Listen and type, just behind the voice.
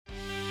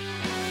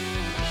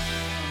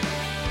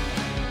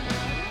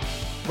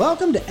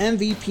Welcome to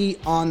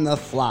MVP on the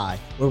Fly,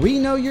 where we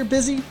know you're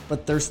busy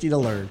but thirsty to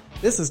learn.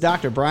 This is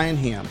Dr. Brian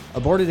Hamm, a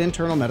boarded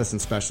internal medicine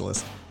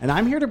specialist, and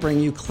I'm here to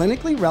bring you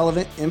clinically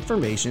relevant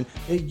information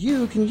that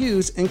you can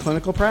use in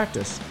clinical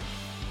practice.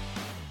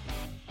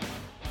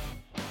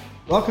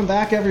 Welcome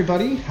back,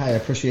 everybody. I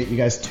appreciate you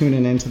guys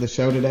tuning into the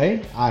show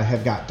today. I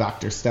have got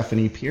Dr.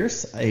 Stephanie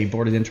Pierce, a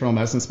boarded internal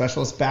medicine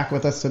specialist, back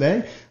with us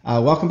today.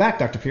 Welcome back,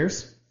 Dr.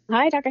 Pierce.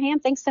 Hi, Dr. Hamm.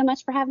 Thanks so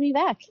much for having me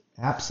back.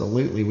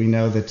 Absolutely. We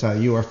know that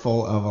you are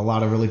full of a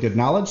lot of really good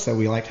knowledge, so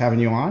we like having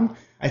you on.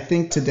 I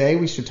think today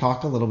we should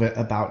talk a little bit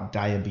about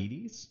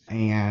diabetes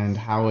and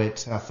how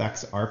it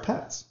affects our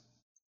pets.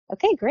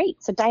 Okay,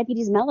 great. So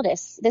diabetes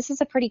mellitus, this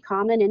is a pretty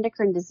common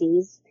endocrine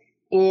disease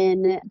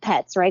in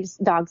pets, right? It's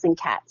dogs and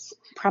cats.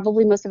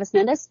 Probably most of us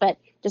know this, but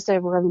just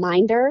a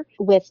reminder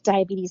with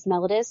diabetes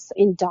mellitus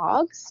in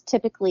dogs,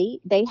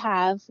 typically they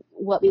have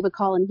what we would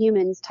call in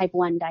humans type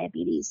 1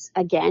 diabetes.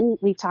 Again,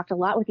 we've talked a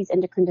lot with these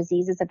endocrine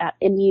diseases about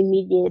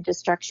immune-mediated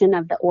destruction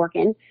of the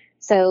organ.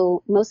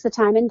 So most of the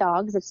time in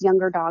dogs, it's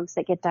younger dogs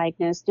that get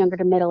diagnosed, younger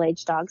to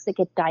middle-aged dogs that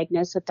get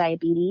diagnosed with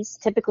diabetes.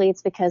 Typically,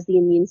 it's because the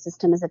immune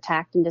system has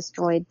attacked and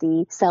destroyed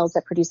the cells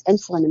that produce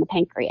insulin in the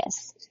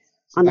pancreas.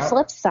 On the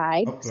flip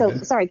side,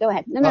 sorry, go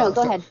ahead. Go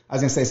ahead. I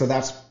was going to say, so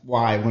that's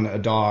why when a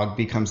dog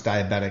becomes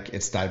diabetic,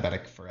 it's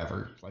diabetic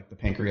forever. Like the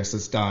pancreas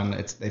is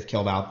done. They've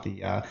killed out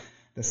the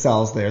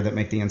cells there that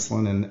make the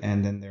insulin,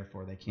 and then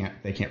therefore they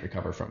can't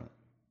recover from it.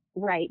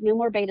 Right. No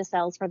more beta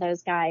cells for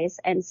those guys.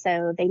 And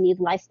so they need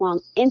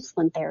lifelong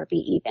insulin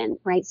therapy even,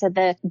 right? So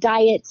the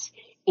diet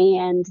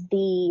and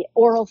the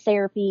oral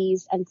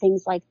therapies and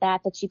things like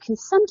that you can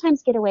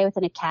sometimes get away with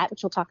in a cat,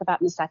 which we'll talk about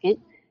in a second.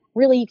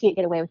 Really, you can't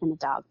get away with in a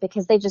dog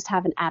because they just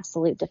have an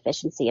absolute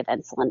deficiency of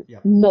insulin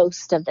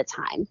most of the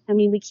time. I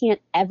mean, we can't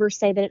ever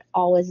say that it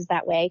always is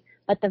that way,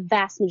 but the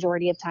vast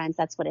majority of times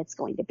that's what it's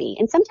going to be.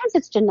 And sometimes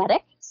it's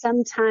genetic.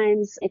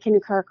 Sometimes it can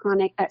occur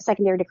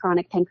secondary to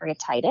chronic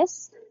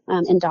pancreatitis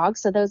in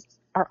dogs. So those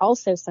are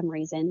also some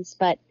reasons.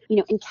 But,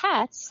 in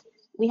cats,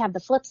 we have the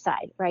flip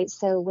side, right?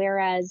 So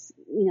whereas,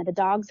 the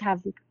dogs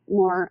have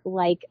more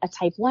like a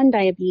type 1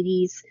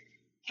 diabetes,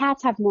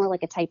 cats have more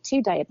like a type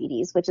 2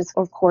 diabetes, which is,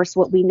 of course,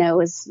 what we know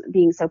is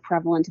being so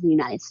prevalent in the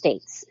United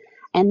States.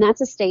 And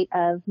that's a state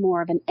of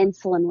more of an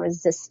insulin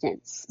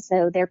resistance.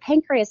 So their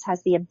pancreas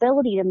has the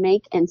ability to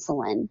make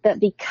insulin,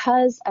 but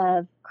because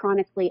of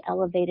chronically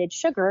elevated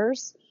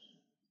sugars,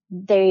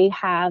 they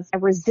have a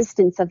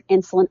resistance of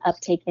insulin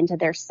uptake into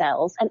their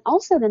cells. And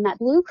also then that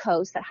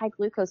high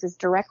glucose is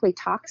directly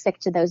toxic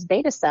to those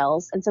beta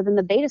cells. And so then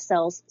the beta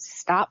cells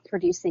stop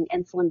producing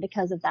insulin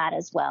because of that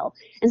as well.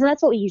 And so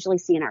that's what we usually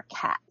see in our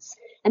cats.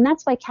 And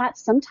that's why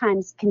cats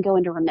sometimes can go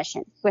into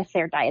remission with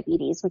their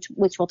diabetes,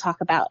 which we'll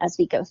talk about as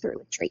we go through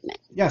with treatment.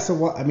 Yeah. So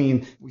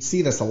we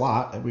see this a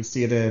lot. We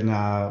see it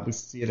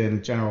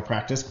in general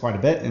practice quite a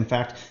bit. In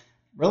fact,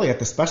 really at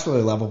the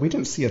specialty level, we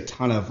didn't see a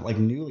ton of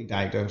newly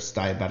diagnosed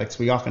diabetics.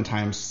 We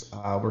oftentimes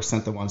were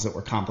sent the ones that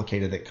were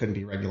complicated, that couldn't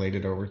be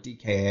regulated, or were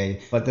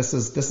DKA. But this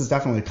is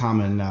definitely a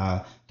common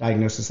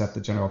diagnosis at the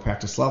general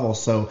practice level.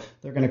 So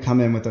they're going to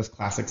come in with those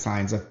classic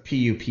signs of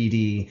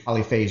PUPD,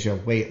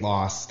 polyphagia, weight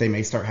loss. They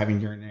may start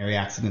having urinary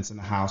accidents in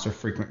the house or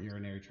frequent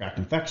urinary tract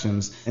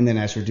infections. And then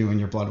as you're doing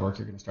your blood work,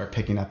 you're going to start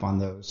picking up on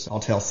those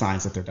telltale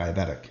signs that they're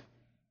diabetic.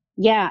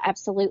 Yeah,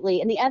 absolutely.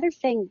 And the other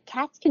thing,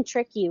 cats can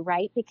trick you,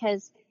 right?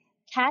 Because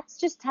cats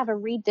just have a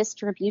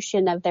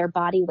redistribution of their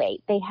body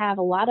weight. They have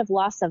a lot of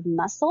loss of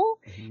muscle,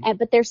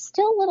 but they're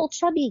still little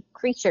chubby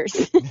creatures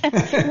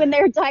when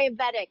they're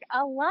diabetic.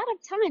 A lot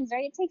of times,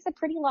 right? It takes a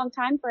pretty long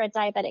time for a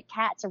diabetic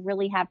cat to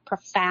really have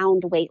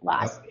profound weight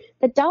loss. Yep.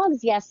 The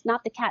dogs, yes,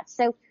 not the cats.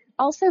 So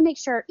also make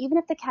sure, even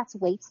if the cat's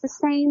weight's the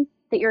same,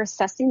 that you're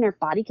assessing their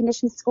body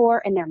condition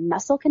score and their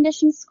muscle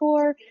condition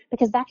score,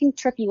 because that can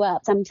trip you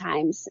up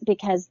sometimes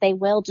because they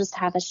will just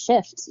have a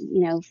shift,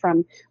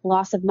 from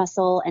loss of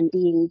muscle and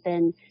being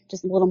then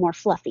just a little more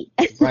fluffy.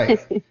 Right.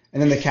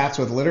 And then the cats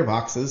with litter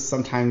boxes,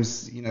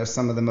 sometimes,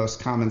 some of the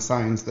most common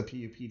signs, the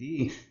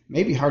PUPD,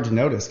 may be hard to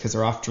notice because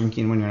they're off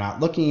drinking when you're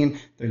not looking.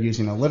 They're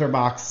using a litter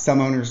box.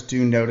 Some owners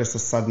do notice a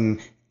sudden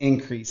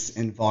increase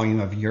in volume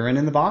of urine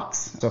in the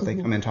box. So if they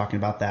come in talking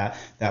about that,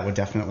 that would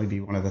definitely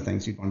be one of the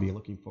things you'd want to be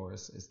looking for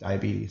is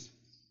diabetes.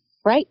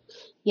 Right.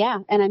 Yeah.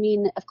 And I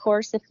mean, of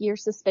course, if you're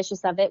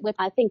suspicious of it,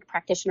 I think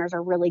practitioners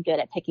are really good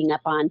at picking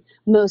up on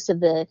most of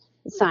the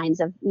signs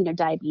of,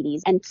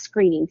 diabetes and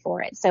screening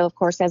for it. So of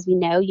course, as we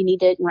know, you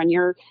need to run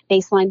your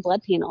baseline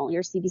blood panel,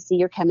 your CBC,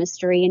 your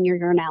chemistry, and your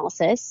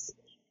urinalysis.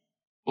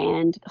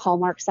 And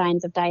hallmark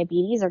signs of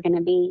diabetes are going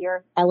to be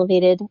your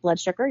elevated blood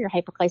sugar, your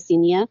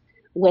hyperglycemia,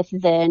 with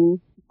then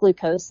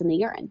glucose in the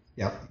urine.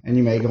 Yep. And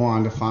you may go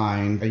on to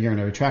find a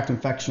urinary tract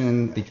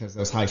infection because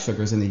those high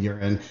sugars in the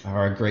urine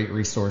are a great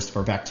resource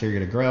for bacteria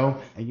to grow.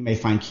 And you may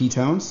find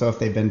ketones. So if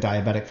they've been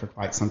diabetic for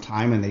quite some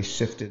time and they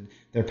shifted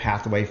their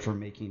pathway for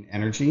making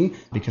energy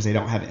because they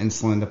don't have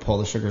insulin to pull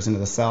the sugars into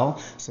the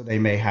cell, so they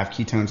may have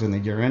ketones in the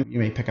urine, you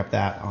may pick up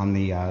that on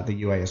the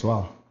UA as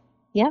well.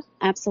 Yeah,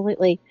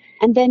 absolutely.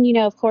 And then,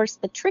 of course,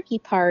 the tricky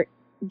part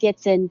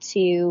gets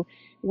into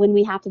when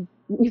we have to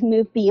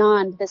move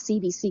beyond the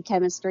CBC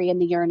chemistry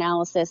and the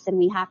urinalysis, and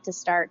we have to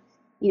start,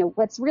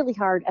 what's really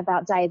hard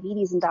about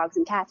diabetes in dogs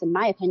and cats, in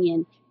my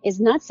opinion, is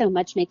not so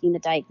much making the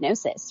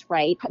diagnosis,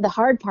 right? The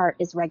hard part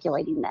is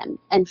regulating them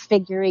and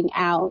figuring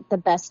out the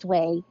best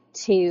way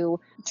to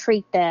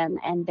treat them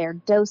and their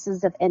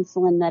doses of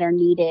insulin that are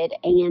needed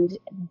and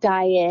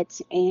diet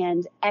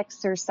and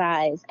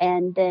exercise.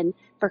 And then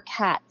for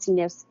cats,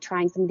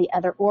 trying some of the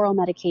other oral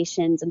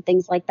medications and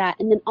things like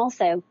that. And then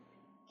also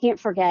can't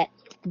forget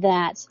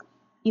that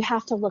you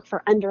have to look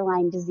for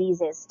underlying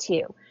diseases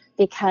too,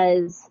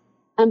 because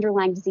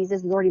underlying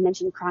diseases, we already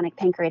mentioned chronic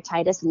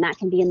pancreatitis, and that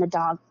can be in the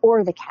dog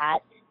or the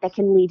cat that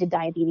can lead to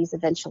diabetes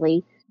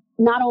eventually.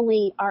 Not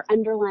only are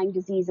underlying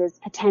diseases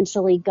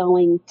potentially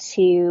going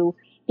to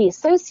be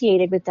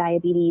associated with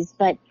diabetes,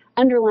 but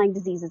underlying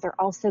diseases are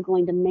also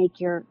going to make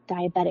your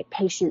diabetic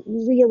patient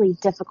really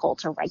difficult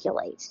to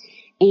regulate.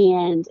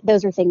 And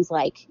those are things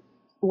like,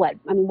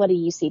 what do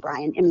you see,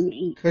 Brian? I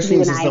mean,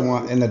 Cushing's is the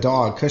one in the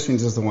dog.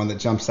 Cushing's is the one that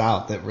jumps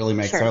out that really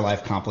makes Sure. our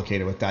life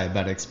complicated with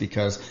diabetics,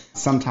 because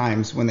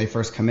sometimes when they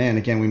first come in,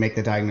 again, we make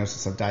the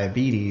diagnosis of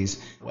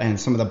diabetes, and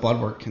some of the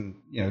blood work can,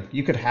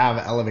 you could have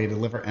elevated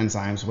liver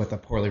enzymes with a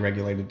poorly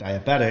regulated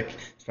diabetic,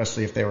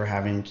 especially if they were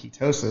having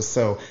ketosis.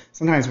 So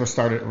sometimes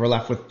we're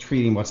left with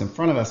treating what's in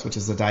front of us, which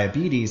is the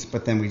diabetes,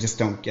 but then we just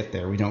don't get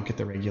there. We don't get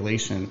the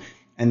regulation.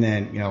 And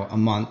then, a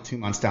month, 2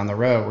 months down the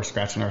road, we're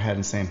scratching our head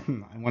and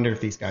saying, I wonder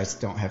if these guys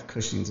don't have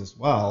Cushing's as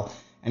well.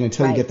 And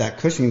until you get that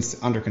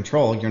Cushing's under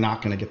control, you're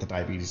not going to get the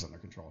diabetes under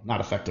control, not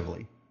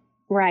effectively.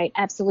 Right,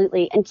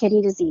 absolutely. And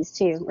kidney disease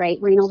too, right?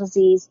 Renal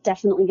disease,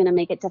 definitely going to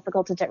make it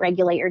difficult to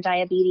regulate your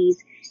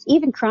diabetes,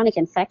 even chronic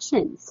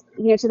infections.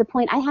 To the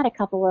point, I had a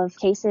couple of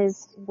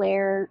cases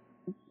where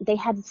they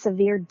had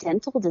severe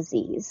dental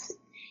disease,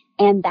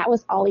 and that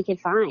was all we could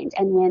find.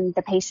 And when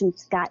the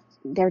patients got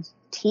their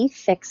teeth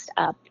fixed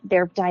up,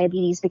 their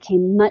diabetes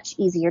became much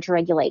easier to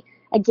regulate.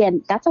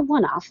 Again, that's a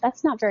one-off.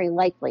 That's not very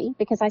likely,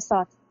 because I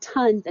saw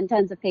tons and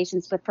tons of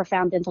patients with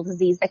profound dental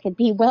disease that could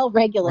be well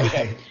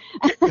regulated.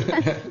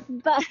 Right.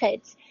 But,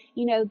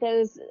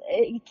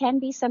 it can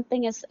be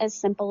something as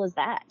simple as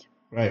that.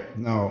 Right.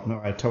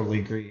 No, I totally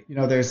agree.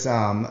 There's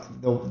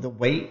the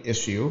weight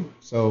issue.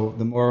 So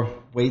the more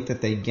weight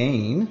that they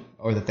gain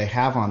or that they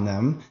have on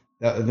them,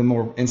 the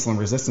more insulin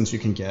resistance you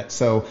can get.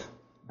 So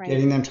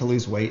getting them to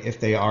lose weight if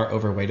they are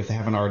overweight, if they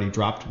haven't already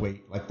dropped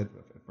weight,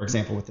 for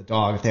example, with the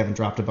dog, if they haven't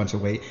dropped a bunch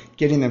of weight,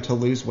 getting them to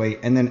lose weight,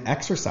 and then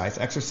exercise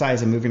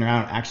and moving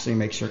around actually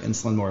makes your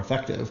insulin more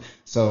effective.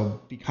 So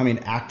becoming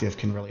active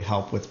can really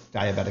help with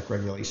diabetic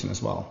regulation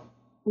as well.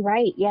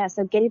 Right. Yeah.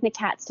 So getting the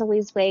cats to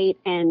lose weight,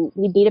 and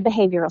you need a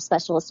behavioral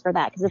specialist for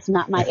that, because it's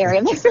not my area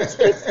of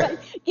expertise, but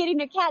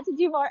getting a cat to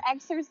do more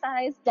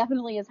exercise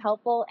definitely is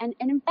helpful. And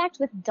in fact,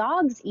 with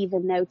dogs,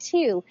 even though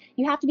too,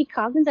 you have to be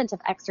cognizant of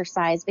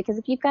exercise, because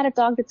if you've got a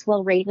dog that's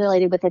well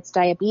regulated with its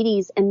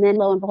diabetes, and then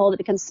lo and behold, it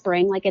becomes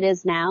spring like it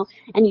is now,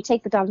 and you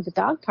take the dog to the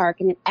dog park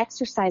and it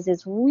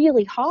exercises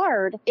really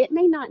hard, it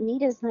may not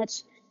need as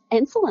much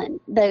insulin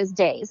those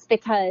days,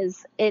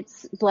 because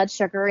its blood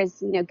sugar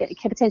is,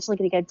 potentially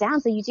going to go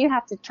down. So you do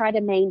have to try to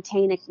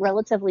maintain a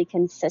relatively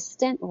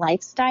consistent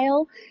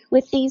lifestyle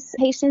with these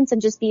patients, and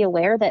just be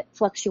aware that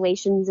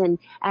fluctuations in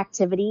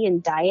activity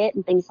and diet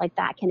and things like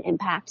that can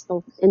impact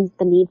the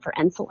need for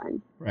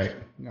insulin. Right.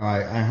 No, I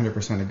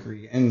 100%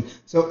 agree. And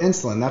so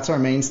insulin, that's our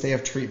mainstay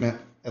of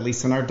treatment, at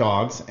least in our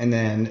dogs, and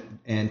then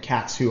in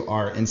cats who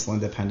are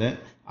insulin dependent.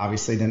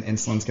 Obviously, then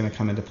insulin's going to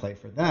come into play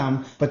for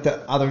them. But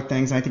the other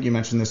things, I think you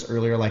mentioned this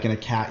earlier, like in a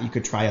cat, you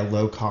could try a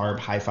low-carb,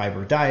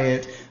 high-fiber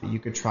diet. You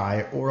could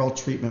try oral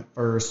treatment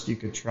first. You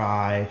could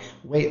try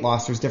weight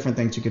loss. There's different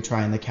things you could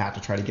try in the cat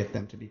to try to get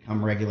them to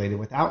become regulated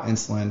without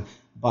insulin.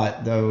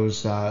 But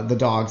those, the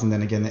dogs, and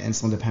then again, the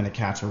insulin-dependent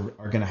cats are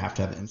going to have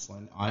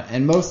insulin.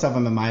 And most of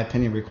them, in my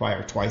opinion,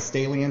 require twice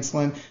daily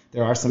insulin.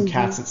 There are some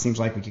cats that seems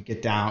like we could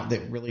get down,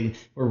 that really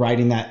we're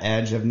riding that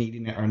edge of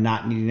needing it or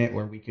not needing it,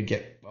 where we could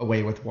get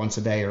away with once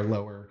a day or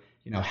lower,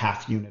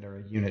 half unit or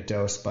a unit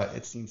dose. But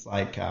it seems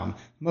like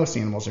most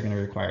animals are going to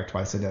require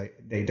twice a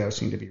day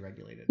dosing to be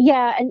regulated.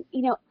 Yeah. And,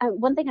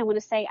 one thing I want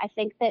to say, I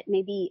think that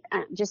maybe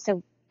just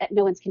so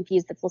no one's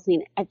confused that's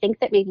listening, I think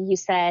that maybe you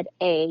said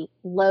a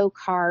low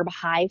carb,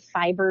 high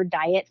fiber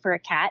diet for a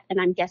cat. And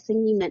I'm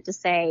guessing you meant to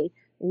say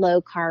low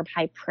carb,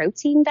 high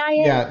protein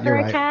diet for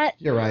a cat.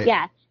 You're right.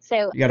 Yeah.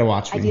 So you got to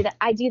watch me.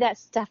 I do that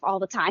stuff all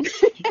the time.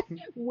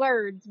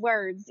 words,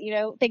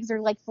 things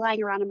are like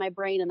flying around in my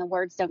brain, and the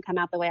words don't come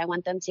out the way I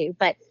want them to.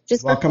 But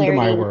just welcome for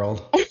clarity, to my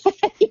world.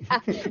 Yeah,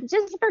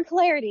 just for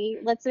clarity,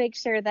 let's make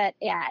sure that,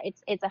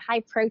 it's a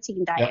high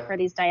protein diet for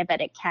these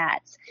diabetic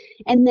cats.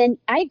 And then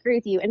I agree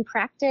with you. In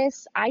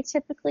practice, I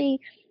typically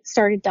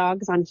started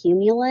dogs on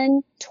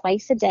Humulin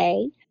twice a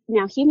day.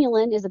 Now,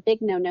 Humulin is a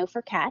big no-no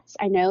for cats.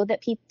 I know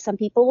that some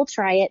people will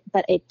try it,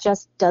 but it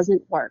just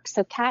doesn't work.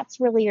 So cats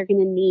really are going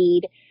to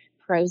need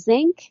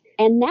Prozinc.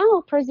 And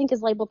now Prozinc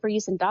is labeled for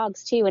use in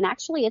dogs too. And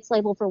actually it's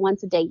labeled for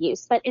once a day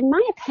use. But in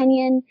my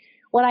opinion,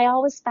 what I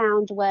always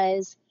found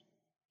was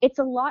it's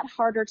a lot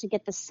harder to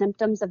get the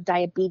symptoms of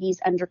diabetes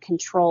under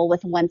control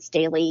with once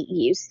daily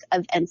use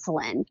of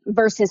insulin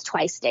versus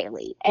twice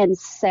daily. And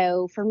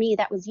so for me,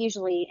 that was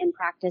usually in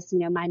practice,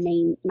 my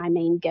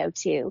main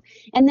go-to.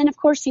 And then of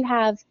course you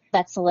have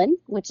Vexilin,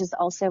 which is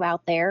also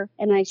out there.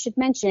 And I should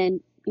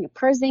mention,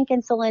 Prozinc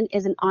insulin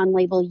is an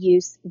on-label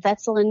use.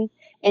 Vexilin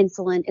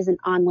insulin is an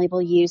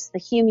on-label use. The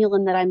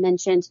Humulin that I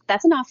mentioned,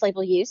 that's an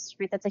off-label use,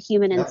 right? That's a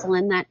human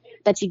insulin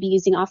that you'd be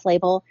using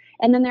off-label.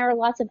 And then there are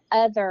lots of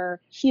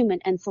other human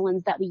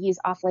insulins that we use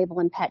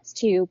off-label in pets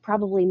too.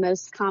 Probably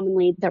most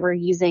commonly that we're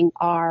using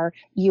are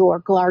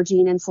your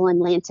glargine insulin,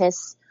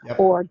 Lantus,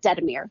 or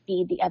Detamir,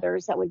 be the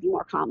others that would be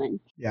more common.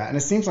 Yeah, and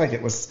it seems like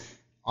it was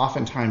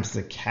oftentimes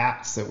the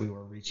cats that we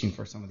were reaching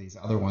for some of these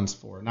other ones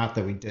for. Not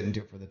that we didn't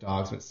do it for the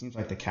dogs, but it seems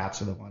like the cats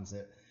are the ones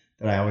that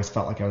I always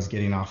felt like I was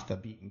getting off the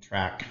beaten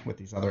track with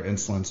these other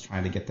insulins,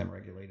 trying to get them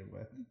regulated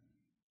with.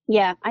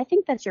 Yeah, I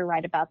think that you're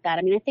right about that.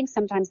 I mean, I think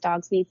sometimes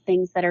dogs need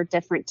things that are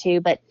different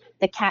too, but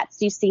the cats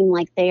do seem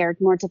like they are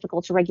more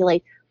difficult to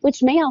regulate,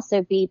 which may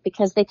also be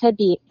because they could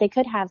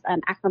have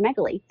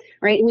acromegaly,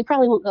 right? And we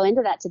probably won't go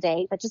into that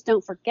today, but just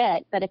don't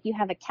forget that if you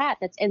have a cat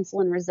that's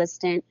insulin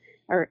resistant,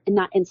 or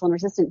not insulin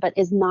resistant, but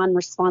is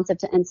non-responsive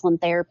to insulin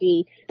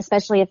therapy,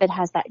 especially if it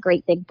has that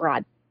great big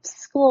broad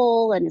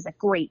skull and is a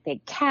great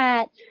big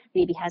cat,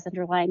 maybe has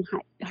underlying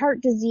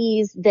heart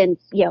disease, then,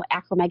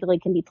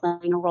 acromegaly can be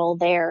playing a role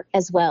there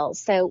as well.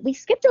 So we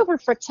skipped over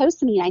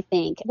fructosamine, I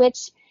think,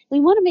 which we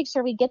want to make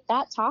sure we get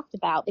that talked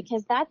about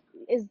because that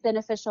is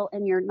beneficial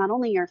in not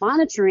only your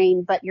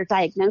monitoring, but your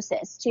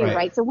diagnosis too,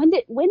 right? So when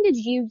did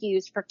you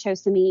use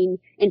fructosamine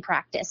in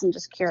practice? I'm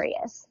just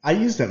curious. I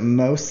used it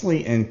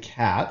mostly in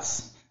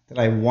cats that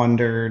I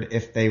wondered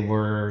if they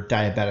were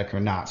diabetic or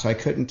not. So I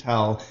couldn't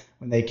tell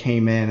when they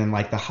came in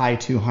like the high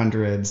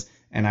 200s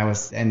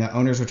and the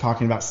owners were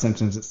talking about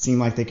symptoms. It seemed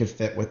like they could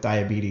fit with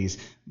diabetes,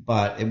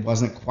 but it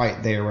wasn't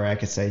quite there where I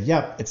could say,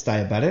 yep, it's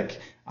diabetic.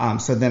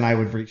 So then I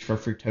would reach for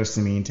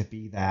fructosamine to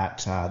be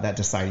that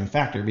deciding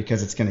factor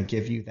because it's going to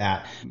give you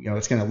that,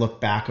 it's going to look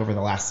back over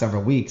the last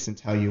several weeks and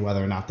tell you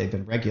whether or not they've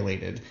been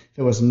regulated. If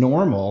it was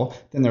normal,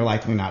 then they're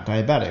likely not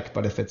diabetic.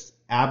 But if it's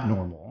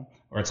abnormal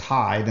or it's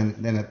high,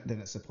 then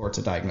it supports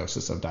a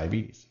diagnosis of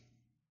diabetes.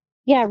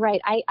 Yeah, right.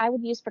 I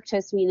would use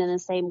fructosamine in the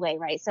same way,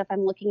 right? So if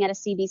I'm looking at a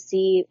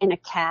CBC in a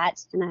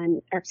cat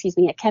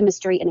a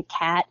chemistry in a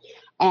cat,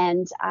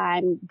 and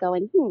I'm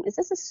going, is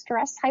this a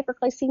stress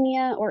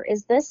hyperglycemia or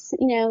is this,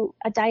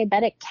 a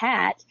diabetic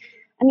cat?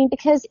 I mean,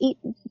 because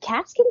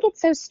cats can get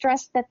so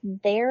stressed that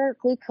their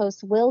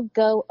glucose will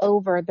go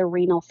over the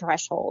renal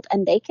threshold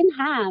and they can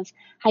have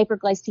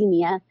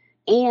hyperglycemia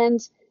and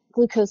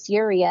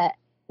glucoseuria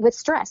with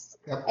stress.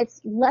 Yep.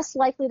 It's less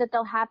likely that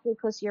they'll have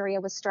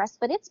glucoseuria with stress,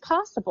 but it's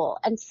possible.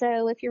 And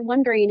so if you're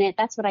wondering it,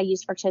 that's what I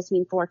use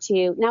fructosamine for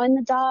too. Now in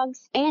the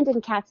dogs and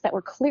in cats that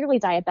were clearly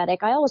diabetic,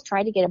 I always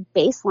try to get a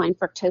baseline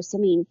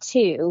fructosamine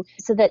too,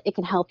 so that it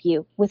can help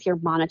you with your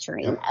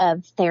monitoring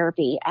of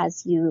therapy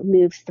as you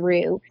move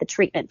through the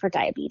treatment for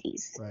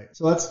diabetes. Right.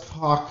 So let's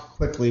talk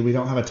quickly. We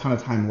don't have a ton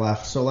of time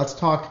left. So let's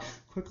talk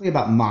quickly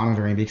about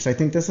monitoring, because I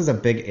think this is a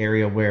big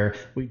area where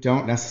we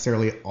don't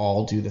necessarily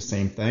all do the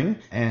same thing.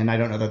 And I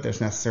don't know that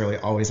there's necessarily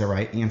always a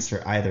right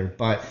answer either.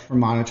 But for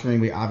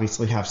monitoring, we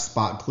obviously have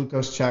spot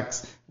glucose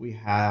checks, we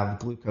have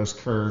glucose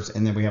curves,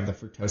 and then we have the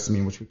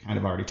fructosamine, which we kind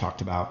of already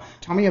talked about.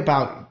 Tell me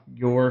about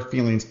your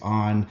feelings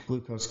on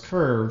glucose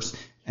curves.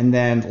 And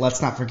then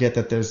let's not forget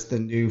that there's the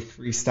new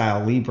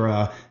Freestyle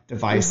Libre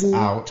device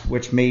out,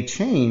 which may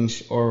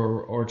change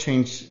or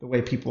change the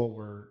way people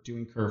were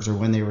doing curves or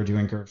when they were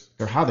doing curves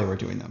or how they were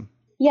doing them.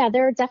 Yeah,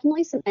 there are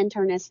definitely some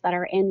internists that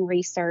are in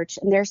research,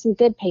 and there's some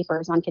good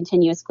papers on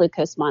continuous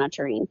glucose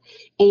monitoring.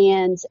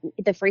 And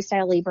the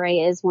Freestyle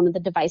Libre is one of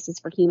the devices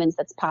for humans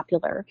that's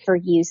popular for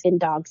use in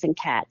dogs and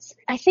cats.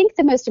 I think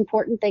the most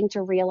important thing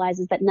to realize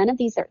is that none of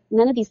these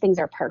things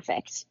are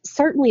perfect.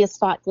 Certainly a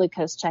spot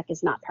glucose check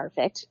is not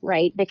perfect,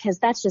 right? Because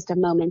that's just a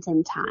moment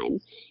in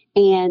time.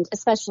 And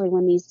especially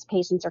when these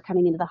patients are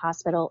coming into the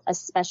hospital,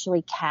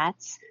 especially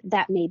cats,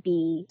 that may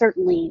be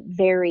certainly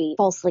very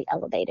falsely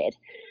elevated.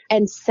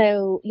 And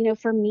so,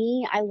 for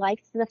me, I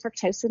like the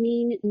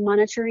fructosamine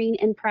monitoring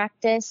in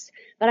practice,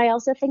 but I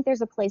also think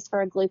there's a place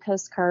for a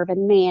glucose curve.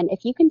 And man,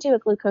 if you can do a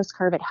glucose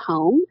curve at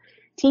home,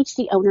 teach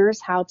the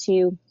owners how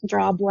to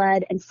draw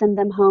blood and send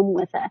them home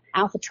with a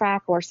alpha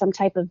track or some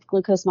type of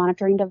glucose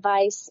monitoring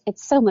device,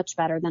 it's so much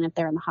better than if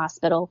they're in the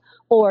hospital,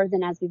 or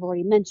then, as we've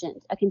already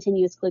mentioned, a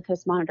continuous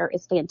glucose monitor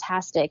is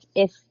fantastic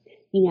if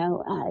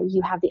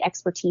you have the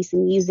expertise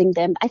in using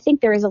them. I think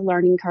there is a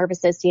learning curve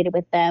associated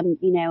with them,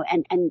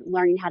 and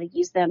learning how to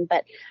use them.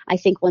 But I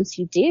think once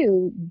you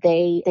do,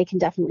 they can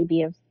definitely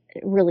be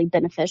really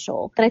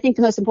beneficial. But I think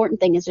the most important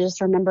thing is to just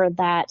remember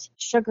that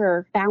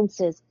sugar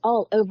bounces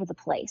all over the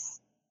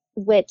place.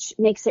 which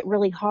makes it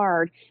really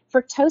hard.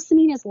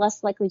 Fructosamine is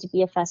less likely to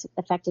be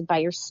affected by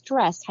your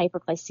stress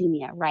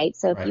hyperglycemia, right?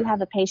 So if you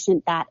have a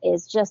patient that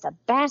is just a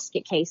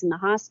basket case in the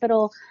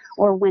hospital,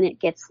 or when it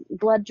gets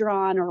blood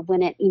drawn, or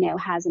when it,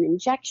 has an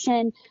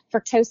injection,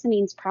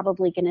 fructosamine is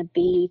probably going to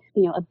be,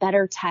 a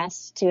better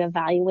test to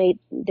evaluate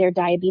their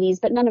diabetes,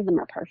 but none of them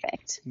are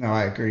perfect. No,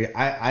 I agree.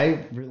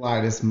 I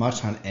relied as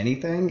much on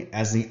anything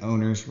as the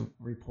owner's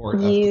report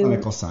of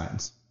clinical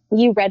signs.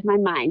 You read my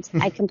mind.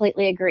 I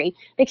completely agree.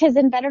 Because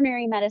in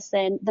veterinary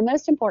medicine, the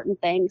most important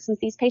thing, since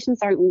these patients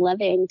aren't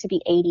living to be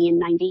 80 and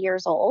 90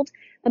 years old,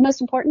 the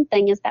most important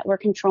thing is that we're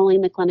controlling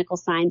the clinical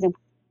signs, and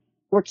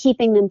we're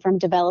keeping them from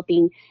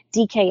developing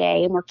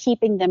DKA, and we're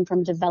keeping them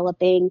from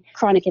developing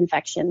chronic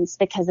infections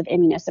because of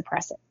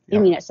immunosuppression.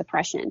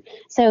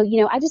 So,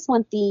 I just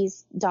want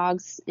these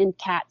dogs and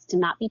cats to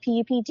not be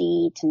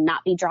PUPD, to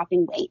not be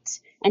dropping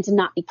weight, and to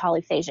not be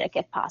polyphagic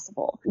if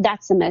possible.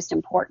 That's the most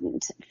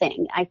important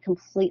thing. I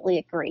completely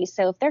agree.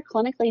 So if they're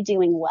clinically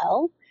doing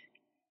well,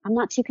 I'm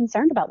not too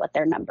concerned about what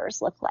their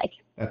numbers look like.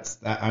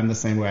 I'm the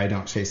same way. I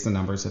don't chase the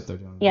numbers if they're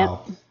doing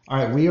well. All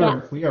right, we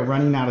are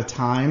running out of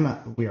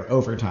time. We are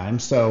over time.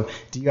 So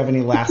do you have any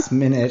last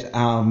minute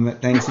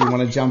things you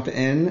want to jump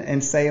in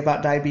and say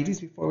about diabetes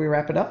before we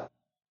wrap it up?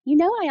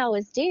 I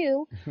always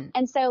do.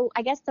 And so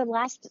I guess the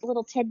last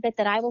little tidbit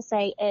that I will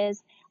say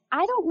is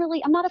I'm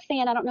not a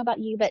fan. I don't know about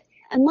you, but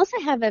unless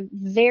I have a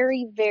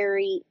very,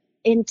 very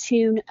in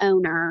tune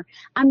owner,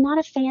 I'm not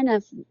a fan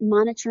of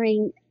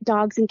monitoring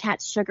dogs and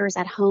cats' sugars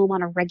at home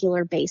on a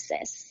regular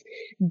basis,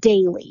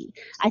 daily.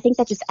 I think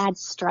that just adds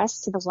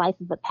stress to the life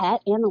of the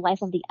pet and the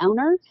life of the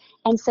owner.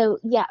 And so,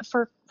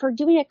 for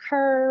doing a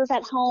curve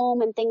at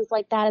home and things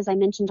like that, as I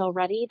mentioned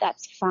already,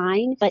 that's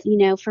fine. But,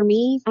 for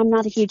me, I'm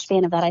not a huge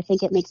fan of that. I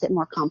think it makes it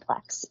more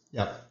complex.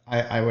 Yep,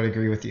 I would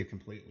agree with you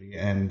completely.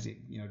 And,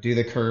 do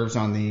the curves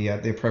on the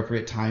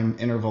appropriate time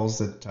intervals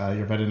that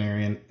the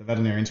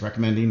veterinarian's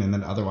recommending, and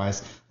then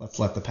otherwise, let's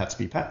let the pets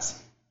be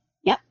pets.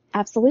 Yep,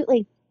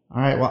 absolutely.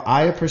 All right. Well,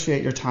 I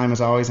appreciate your time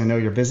as always. I know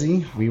you're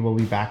busy. We will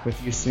be back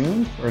with you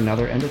soon for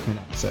another endocrine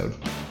episode.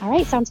 All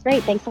right. Sounds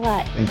great. Thanks a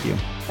lot. Thank you.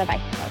 Bye-bye.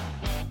 Bye.